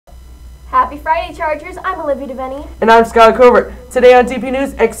Happy Friday, Chargers. I'm Olivia DeVenny. And I'm Scott Covert. Today on DP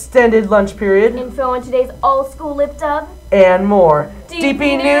News, extended lunch period. Info on today's all-school lip dub. And more.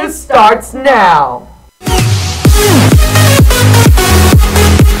 DP News starts now.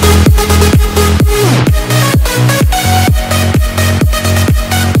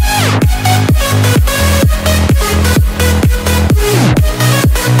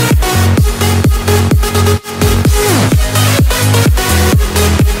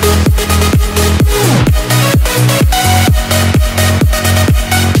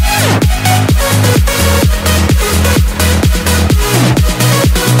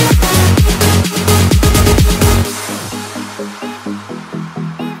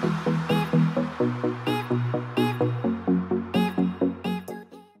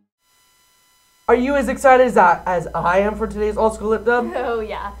 Are you as excited as I am for today's All School Lip Dub? Oh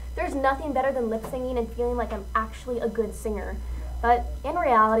yeah, there's nothing better than lip singing and feeling like I'm actually a good singer. But in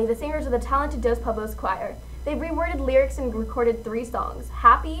reality, the singers are the talented Dos Pueblos Choir. They've reworded lyrics and recorded 3 songs: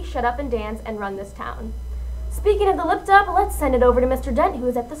 Happy, Shut Up and Dance, and Run This Town. Speaking of the lip dub, let's send it over to Mr. Dent, who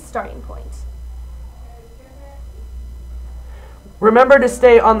is at the starting point. Remember to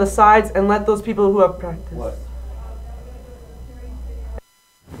stay on the sides and let those people who have practiced. What?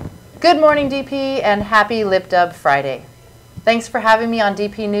 Good morning, DP, and happy Lip Dub Friday. Thanks for having me on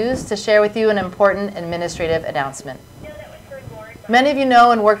DP News to share with you an important administrative announcement. Many of you know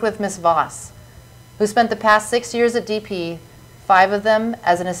and worked with Ms. Voss, who spent the past 6 years at DP, 5 of them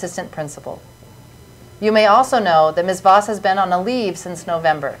as an assistant principal. You may also know that Ms. Voss has been on a leave since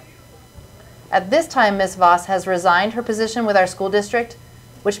November. At this time, Ms. Voss has resigned her position with our school district,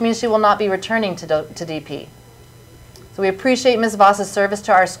 which means she will not be returning to DP. So we appreciate Ms. Voss's service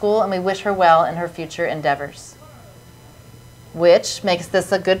to our school, and we wish her well in her future endeavors. Which makes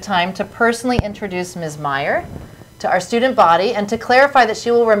this a good time to personally introduce Ms. Meyer to our student body and to clarify that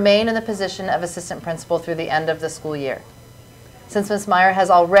she will remain in the position of assistant principal through the end of the school year. Since Ms. Meyer has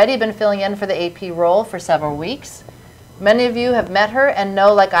already been filling in for the AP role for several weeks, many of you have met her and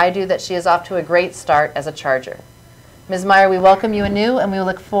know, like I do, that she is off to a great start as a Charger. Ms. Meyer, we welcome you anew, and we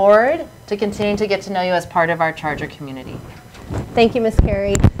look forward to continuing to get to know you as part of our Charger community. Thank you, Ms.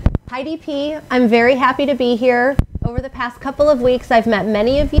 Carey. Hi, DP. I'm very happy to be here. Over the past couple of weeks, I've met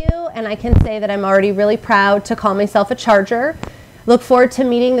many of you, and I can say that I'm already really proud to call myself a Charger. Look forward to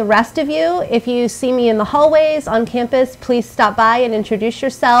meeting the rest of you. If you see me in the hallways on campus, please stop by and introduce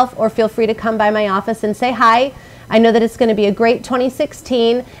yourself, or feel free to come by my office and say hi. I know that it's going to be a great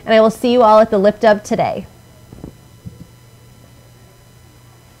 2016, and I will see you all at the Lip Dub today.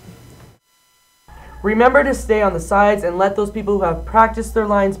 Remember to stay on the sides and let those people who have practiced their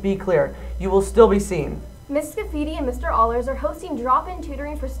lines be clear. You will still be seen. Ms. Scafidi and Mr. Allers are hosting drop-in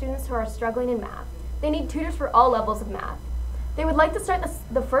tutoring for students who are struggling in math. They need tutors for all levels of math. They would like to start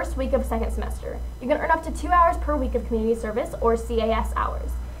the first week of second semester. You can earn up to 2 hours per week of community service, or CAS hours.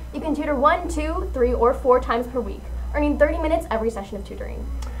 You can tutor 1, 2, 3, or 4 times per week, earning 30 minutes every session of tutoring.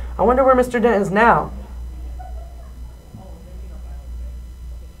 I wonder where Mr. Dent is now.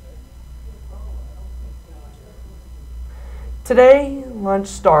 Today, lunch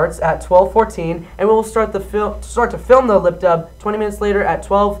starts at 12:14, and we will start to film the lip dub 20 minutes later at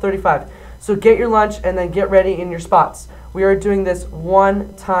 12:35. So get your lunch and then get ready in your spots. We are doing this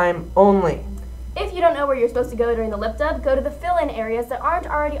one time only. If you don't know where you're supposed to go during the lip dub, go to the fill-in areas that aren't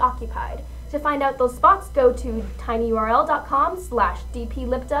already occupied. To find out those spots, go to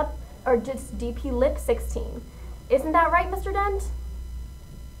tinyurl.com/dplipdub or just dplip16. Isn't that right, Mr. Dent?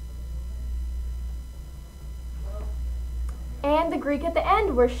 And the Greek at the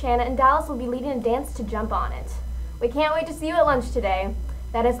end, where Shanna and Dallas will be leading a dance to jump on it. We can't wait to see you at lunch today.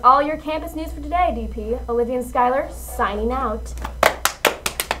 That is all your campus news for today, DP. Olivia and Skylar, signing out.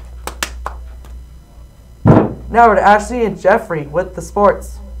 Now we're to Ashley and Jeffrey with the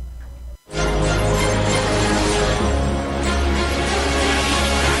sports.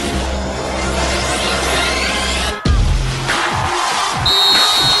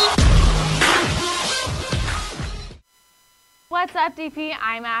 What's up, DP?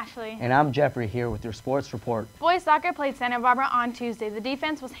 I'm Ashley. And I'm Jeffrey here with your sports report. Boys soccer played Santa Barbara on Tuesday. The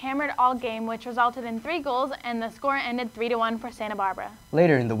defense was hammered all game, which resulted in 3 goals, and the score ended 3-1 for Santa Barbara.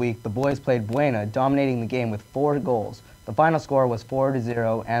 Later in the week, the boys played Buena, dominating the game with 4 goals. The final score was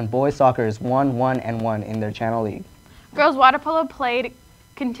 4-0, and boys soccer is 1-1-1 in their Channel League. Girls water polo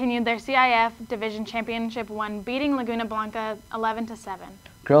continued their CIF Division Championship 1, beating Laguna Blanca 11-7.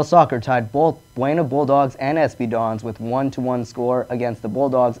 Girls soccer tied both Buena Bulldogs and SB Dons with 1-1 score against the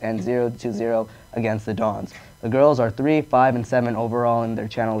Bulldogs and 0-0 against the Dons. The girls are 3, 5, and 7 overall in their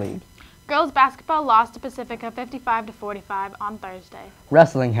Channel League. Girls basketball lost to Pacifica 55-45 on Thursday.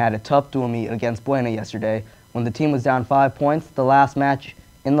 Wrestling had a tough dual meet against Buena yesterday. When the team was down 5 points, in the last match,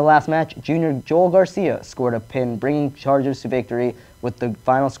 junior Joel Garcia scored a pin, bringing Chargers to victory with the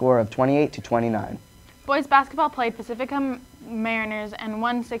final score of 28-29. Boys basketball played Pacifica Mariners and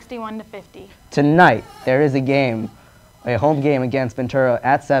won 61-50. Tonight, there is a home game against Ventura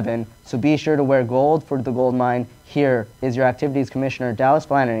at 7, so be sure to wear gold for the gold mine. Here is your activities commissioner, Dallas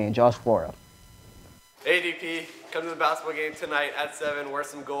Flannery and Josh Flora. ADP, come to the basketball game tonight at 7, wear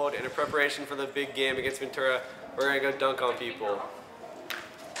some gold, and in preparation for the big game against Ventura, we're going to go dunk on people.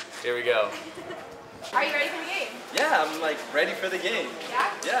 Here we go. Are you ready for the game? Yeah, I'm like ready for the game.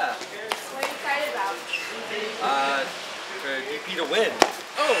 Yeah? Yeah. What are you excited about? For DP to win.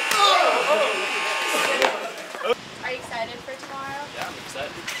 Are you excited for tomorrow? Yeah, I'm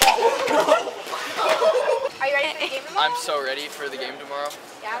excited. Are you ready for the game tomorrow? I'm so ready for the game tomorrow.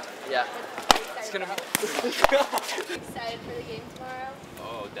 Yeah? Yeah. What are you It's excited gonna about? be. Excited for the game tomorrow?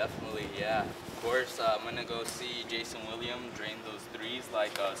 Oh, definitely, yeah. Of course, I'm gonna go see Jason Williams drain those threes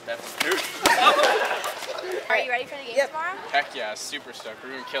like Stephen Curry. Are you ready for the game tomorrow? Heck yeah, super stoked.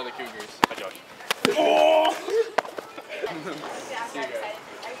 We're gonna kill the Cougars. Hi, Josh. Yeah, I'm excited.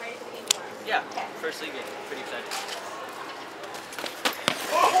 Are you ready for the game tomorrow? Yeah, first league game. Pretty excited.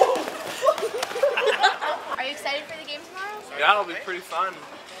 Are you excited for the game tomorrow? Yeah, it'll be pretty fun.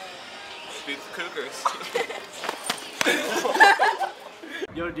 Beat the Cougars.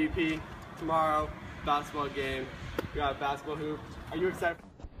 Yo, DP, tomorrow, basketball game. We got a basketball hoop. Are you excited?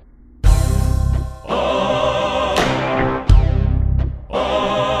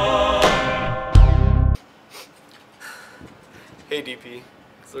 Hey DP,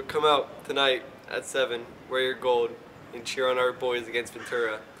 so come out tonight at 7, wear your gold, and cheer on our boys against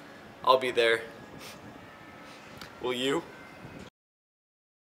Ventura. I'll be there. Will you?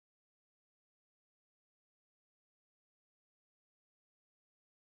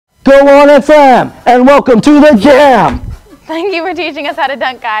 Go on FM, and welcome to the Jam! Thank you for teaching us how to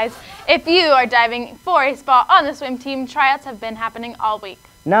dunk, guys. If you are diving for a spot on the swim team, tryouts have been happening all week.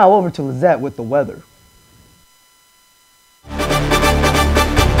 Now over to Lizette with the weather.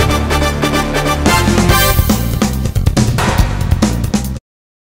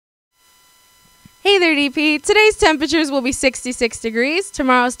 Hey there, DP. Today's temperatures will be 66 degrees,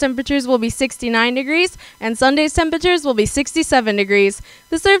 tomorrow's temperatures will be 69 degrees, and Sunday's temperatures will be 67 degrees.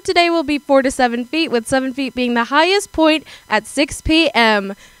 The surf today will be 4 to 7 feet, with 7 feet being the highest point at 6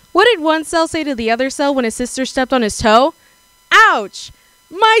 p.m. What did one cell say to the other cell when his sister stepped on his toe? Ouch!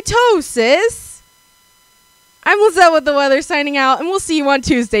 My toe, sis! I'm Lizette with the weather signing out, and we'll see you on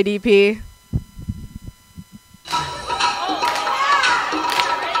Tuesday, DP.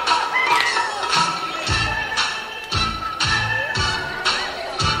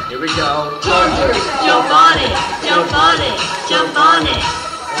 Here we go. Chargers, jump on it, jump on it, jump on it.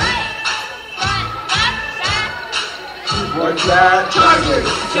 What's that? Chargers,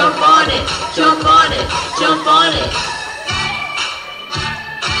 jump on it, jump on it, jump on it.